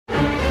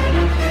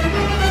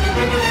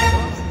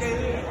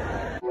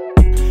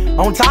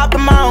on top the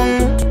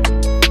mountain.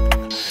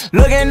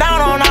 Looking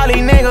down on all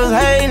these niggas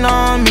hating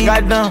on me.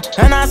 Goddamn,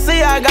 and I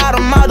see I got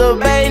them out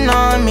debating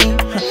on me.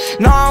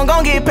 No, I'm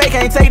gon' get paid,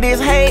 can't take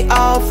this hate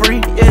all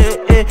free. Yeah,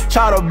 yeah.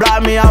 Try to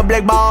block me out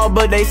blackball,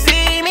 but they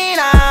see me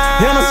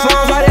now. In the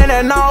slums, I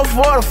didn't know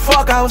where the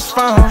fuck I was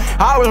from.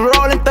 I was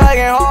rolling,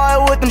 thugging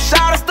hard with them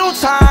shotters through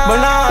time. But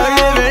now I'm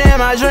living in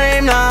my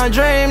dream now,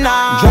 Drake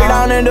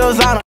down in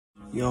designer.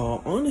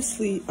 Y'all,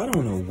 honestly, I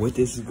don't know what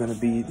this is gonna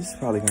be. This is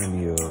probably gonna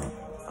be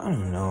I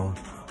don't know,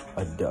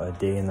 a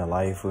day in the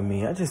life with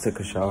me. I just took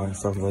a shower and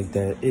stuff like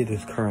that. It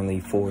is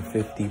currently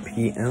 4:50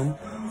 p.m.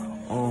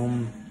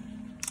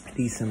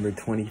 December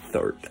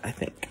 23rd, I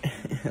think.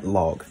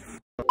 Log.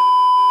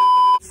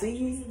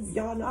 See,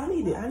 y'all know I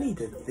need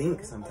to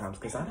think sometimes,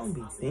 because I don't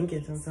be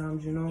thinking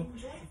sometimes, you know?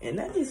 And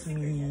that just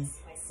me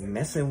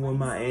messing with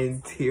my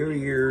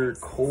interior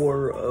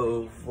core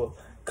of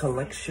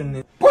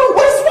collection. Bro,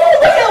 what's wrong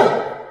with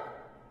him?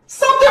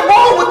 Something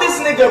wrong with this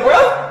nigga,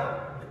 bro.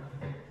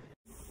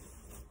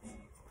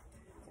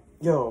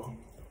 Yo,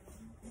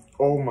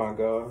 oh my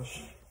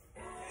gosh.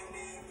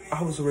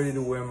 I was ready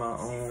to wear my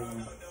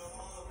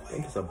I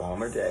think it's a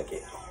bomber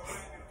jacket.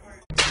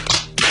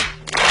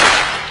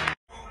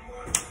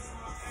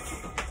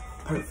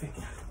 Perfect.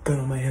 Gun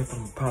on my head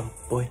from a problem,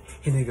 boy.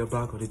 Hit nigga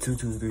block with a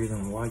 223.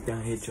 Then walk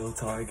down, hit your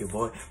target,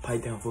 boy.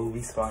 Pipe down for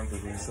we spark,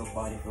 cause there's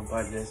somebody from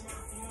this.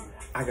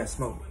 I got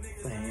smoke.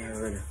 I ain't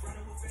heard her.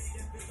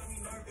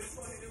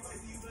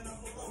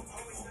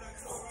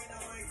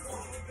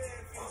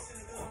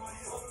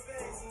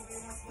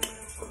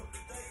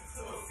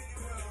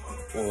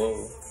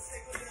 Whoa.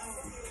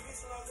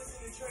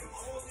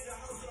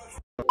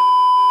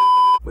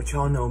 But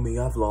y'all know me,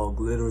 I vlog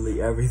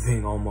literally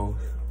everything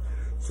almost.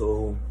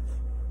 So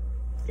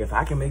if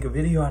I can make a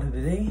video out of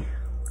the day,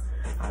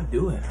 I'll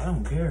do it. I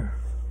don't care.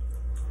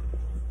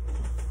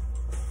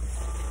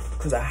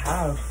 Cause I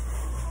have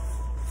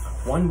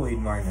one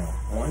waiting right now.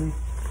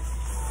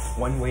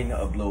 One waiting to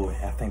upload.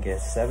 I think at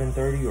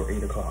 7:30 or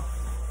 8 o'clock.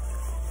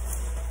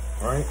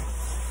 Right?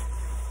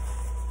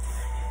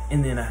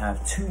 And then I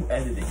have 2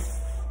 editing.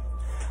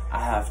 I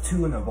have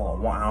 2 in the vault.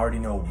 One, I already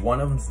know one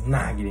of them's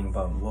not getting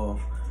published. Well,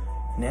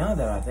 now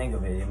that I think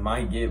of it, it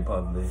might get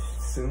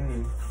published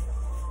soon.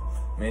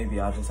 Maybe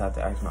I'll just have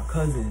to ask my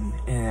cousin,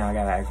 and I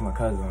gotta ask my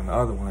cousin on the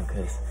other one,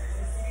 because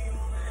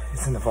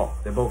it's in the vault.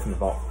 They're both in the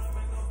vault.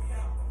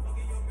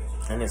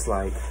 And it's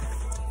like,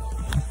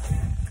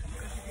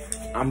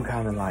 I'm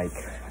kind of like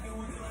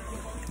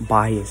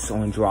biased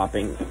on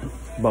dropping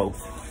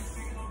both.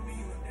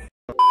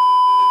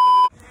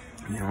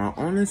 Now,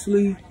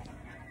 honestly,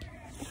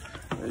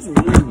 there's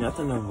really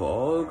nothing to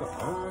vlog.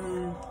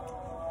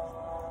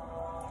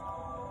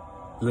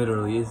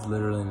 It's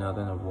literally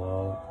nothing to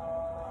vlog.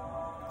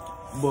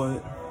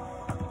 But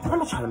I'm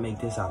gonna try to make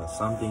this out of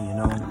something, you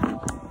know.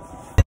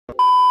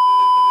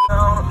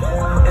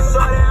 And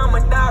sorry, I'm a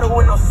daughter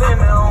with no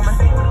semen on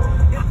me.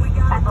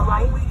 At the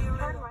right.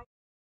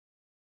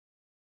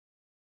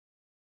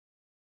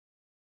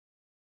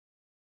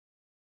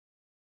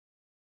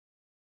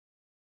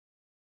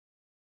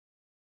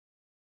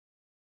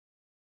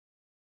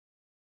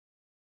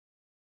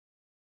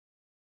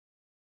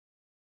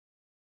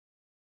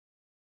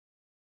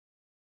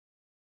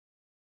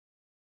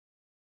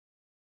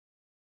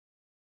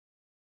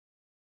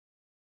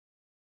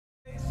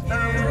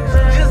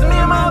 Just me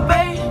and my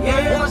babe,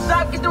 yeah. One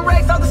shot, get the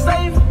racks out the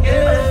safe,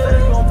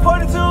 yeah. Gon'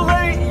 party too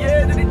late,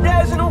 yeah. Did the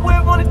dash in the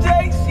whip on the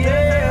jakes,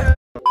 yeah.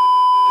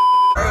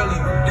 Early,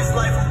 this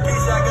life of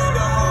peace, I got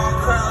the whole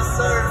crowd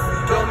surf.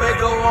 Don't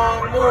make a wrong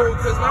move,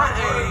 cause my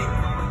aim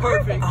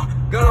perfect.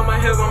 Gun on my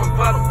head on the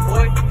bottom,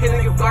 boy. Hit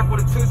nigga block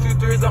with a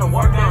 223s on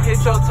walk down,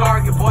 hit your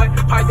target, boy.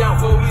 Pipe down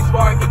for we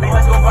spark, boy.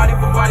 Let's go body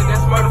for body,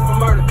 that's murder for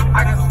murder.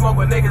 I got some smoke,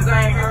 but niggas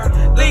I ain't heard.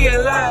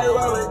 Legalize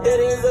all the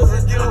daddies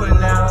as a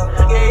juvenile.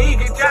 Yeah, he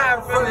can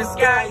drive from the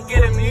sky,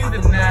 get him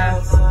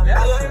euthanized.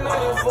 That's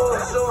money for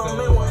it, so I'm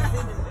in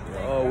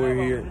 150. Oh, we're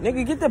here.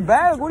 Nigga, get the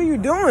bag. What are you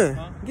doing?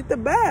 Get the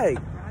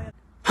bag.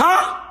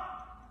 Huh?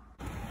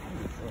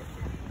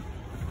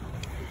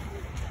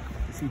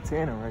 You see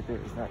Tanner right there.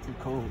 It's not too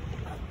cold.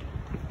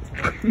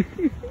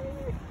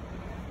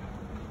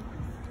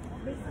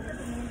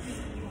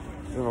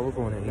 Oh, we're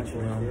going to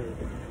H&M.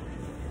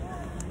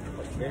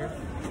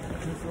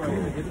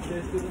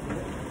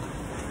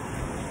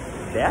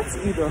 That's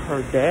either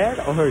her dad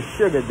or her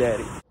sugar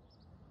daddy.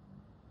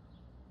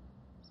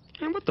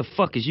 Man, what the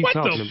fuck is you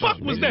talking about?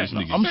 What the fuck was that?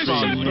 I'm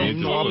sorry,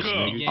 man.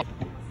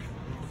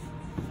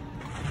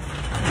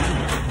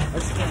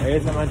 Every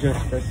time I dress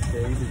fresh, they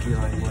used to be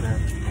like,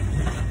 whatever.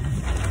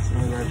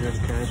 Sometimes I dress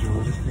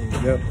casual, just think,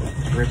 yep,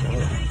 rip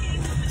up.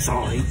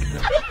 Sorry.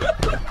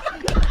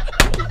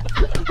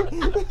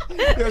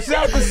 Yo,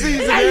 shout the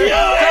season, man.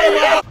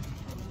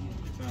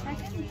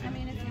 I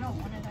mean, if you don't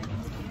want it, I can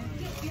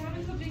you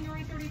haven't cooked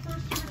January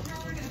 31st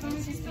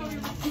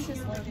it's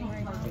just loading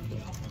right now.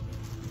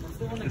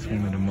 It's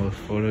one of the most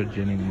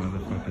photogenic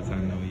motherfuckers I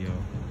know, yo.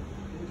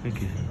 Look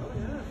at him.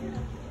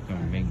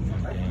 Gonna make no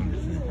damn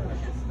sense.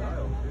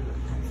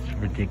 It's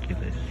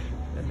ridiculous.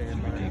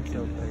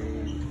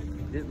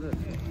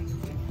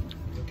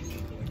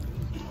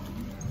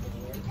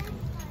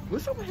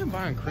 What's up with him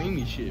buying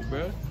creamy shit,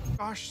 bro?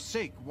 Gosh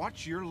sake,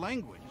 watch your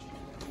language.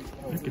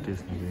 Look at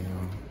this nigga,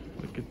 y'all.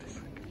 Look at this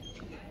nigga.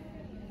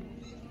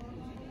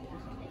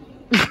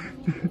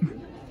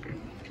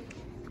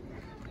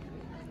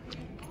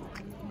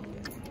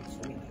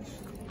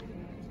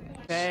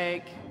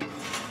 Fake.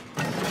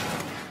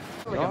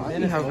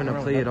 I'm having to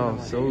play it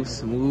off so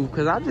smooth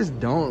because I just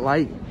don't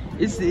like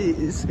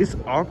it's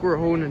awkward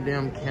holding the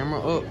damn camera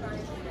up.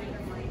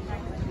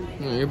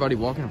 You know, everybody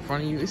walking in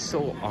front of you, it's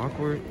so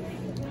awkward.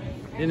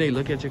 Then they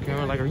look at your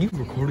camera like, are you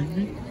recording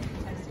me?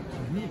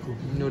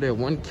 You know that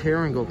one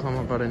Karen go come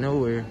up out of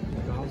nowhere.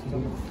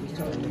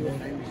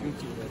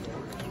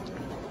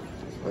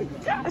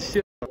 Like, gosh.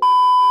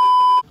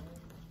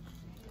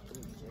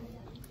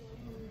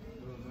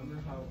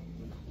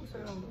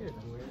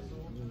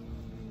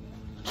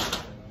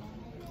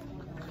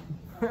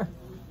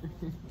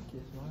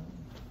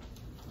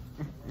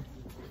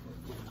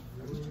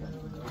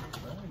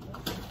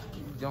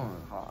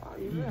 John, how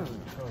you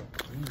doing?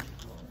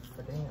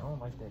 But dang, I don't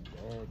like that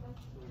dead.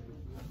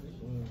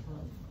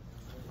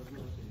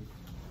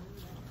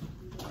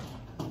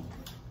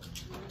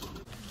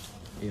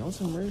 Hey, on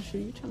some real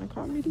shit, you trying to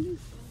call me these?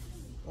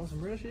 On some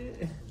real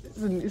shit? It's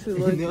a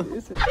like,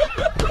 it's a...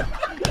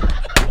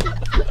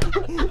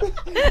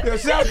 Yo,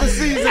 shout the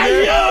season,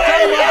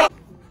 man.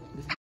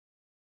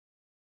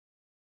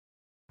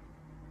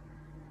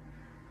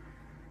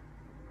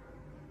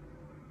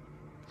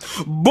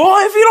 Boy,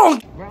 if you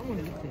don't.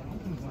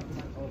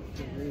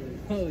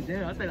 Oh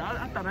damn! I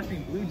thought I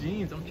seen blue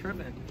jeans. I'm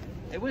tripping.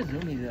 Hey, where's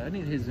Zoomy at? I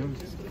need his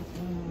zooms.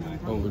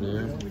 Over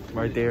there,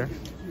 right there.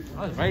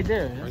 Oh, it's right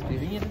there. That's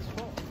convenient as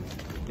fuck.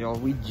 Yo,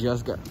 we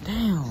just got.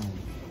 Damn.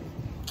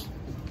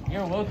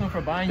 You're welcome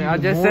for buying you more stuff.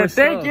 I just said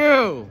thank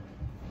you.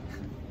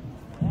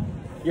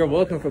 You're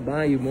welcome for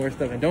buying you more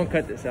stuff, and don't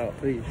cut this out,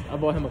 please. I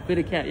bought him a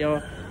fitted cap,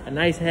 y'all. A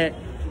nice hat.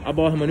 I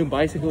bought him a new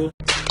bicycle.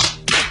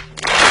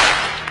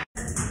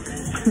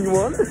 You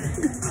want it?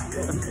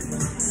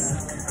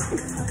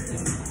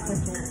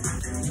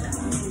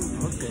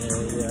 Okay,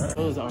 yeah.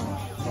 Those are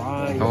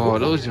fire. Oh,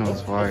 those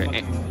ones fire.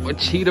 What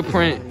cheetah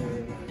print?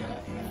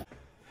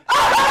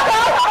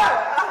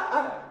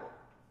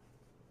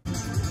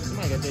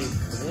 Somebody got their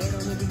blood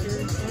on the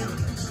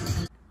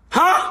jersey.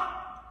 Huh?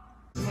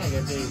 Somebody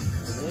got their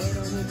blood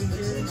on the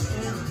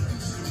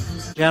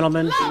jersey.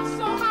 Gentlemen,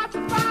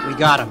 we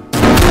got him.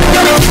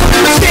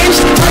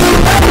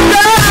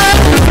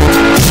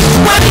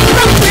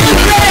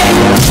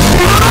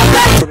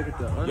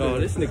 Yo,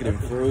 this nigga done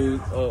froze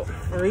up.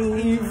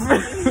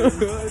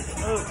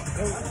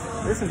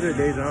 This is your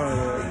days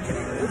on.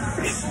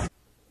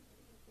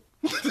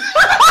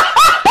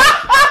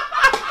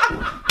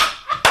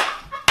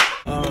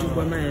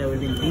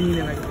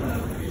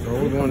 So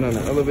we're going down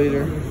the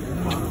elevator.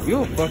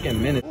 You a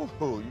fucking minute.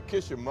 Oh, you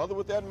kiss your mother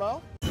with that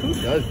mouth? Who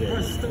does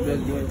that?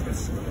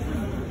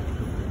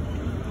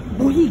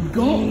 Boy, he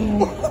gone.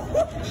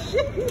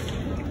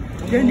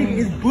 That nigga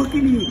is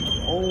booking you.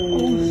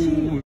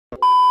 Oh,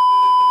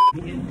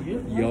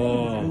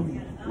 yo,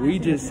 we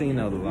just seen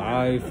a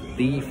live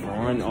thief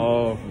run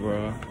off,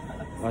 bro.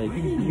 Like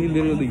he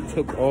literally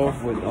took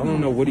off with, I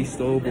don't know what he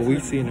stole, but we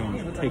seen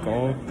him take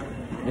off,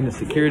 and the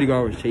security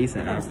guard was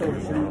chasing after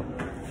him.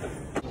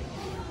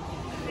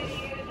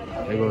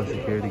 There goes the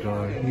security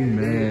guard. He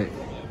mad.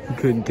 He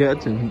couldn't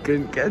catch him. He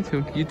couldn't catch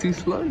him. You too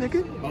slow,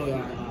 nigga. Oh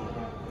yeah.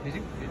 Did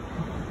you?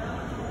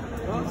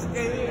 I'm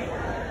scared.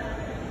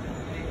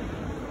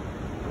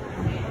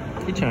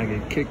 He trying to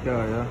get kicked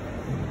out, y'all.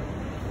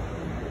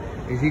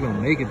 Is he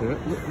gonna make it though?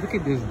 Look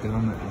at this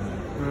dumb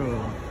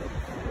bro.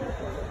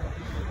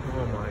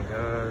 Oh my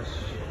gosh.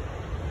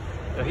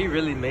 Yo, he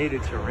really made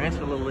it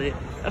tarantula lit.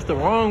 That's the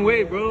wrong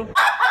way, bro.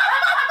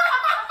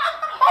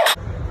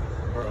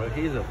 Bro,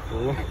 he's a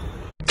fool.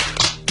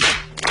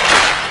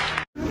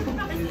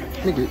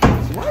 Nigga,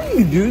 why do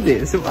you do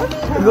this? Why do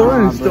you go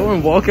in the store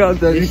and walk out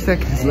 30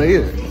 seconds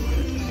later?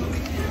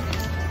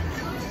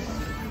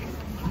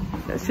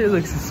 That shit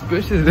looks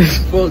suspicious as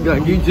fuck,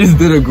 like you just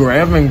did a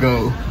grab and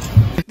go.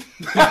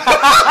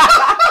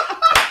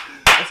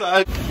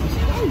 Why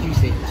would you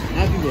say this?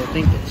 How people will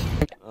think this?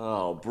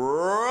 Oh,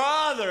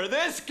 brother,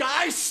 this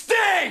guy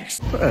stinks!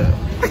 You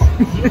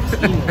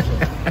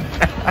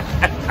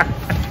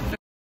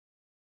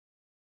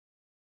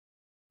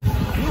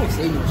don't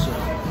say no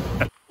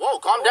shit. Whoa,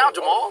 calm down,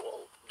 Jamal.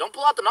 Don't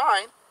pull out the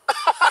 9.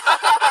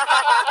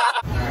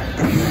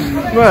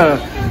 Bro,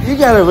 you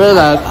gotta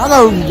realize, I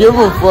don't give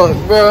a fuck,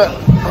 bro.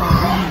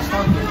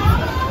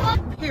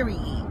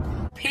 Period.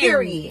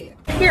 Period.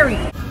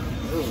 Period.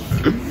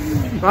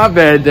 My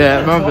bad,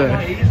 Dad. My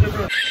bad.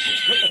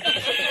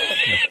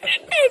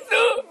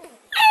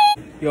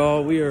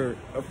 Y'all, we are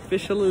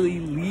officially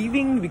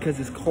leaving because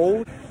it's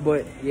cold,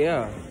 but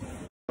yeah.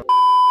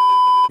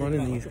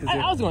 Running these.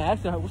 I was gonna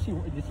ask her,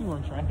 did she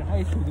run track in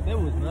high school? But that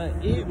was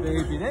not it,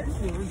 baby. That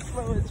shit was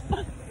slow as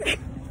fuck.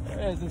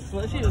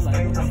 She was like,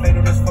 I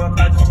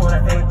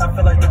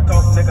feel like the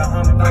ghost nigga,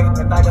 I'm night,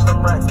 and I got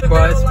them right.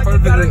 But it's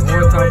perfectly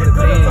on top of the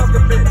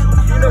thing.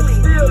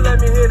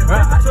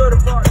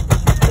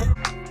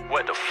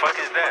 What the fuck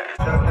is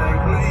that?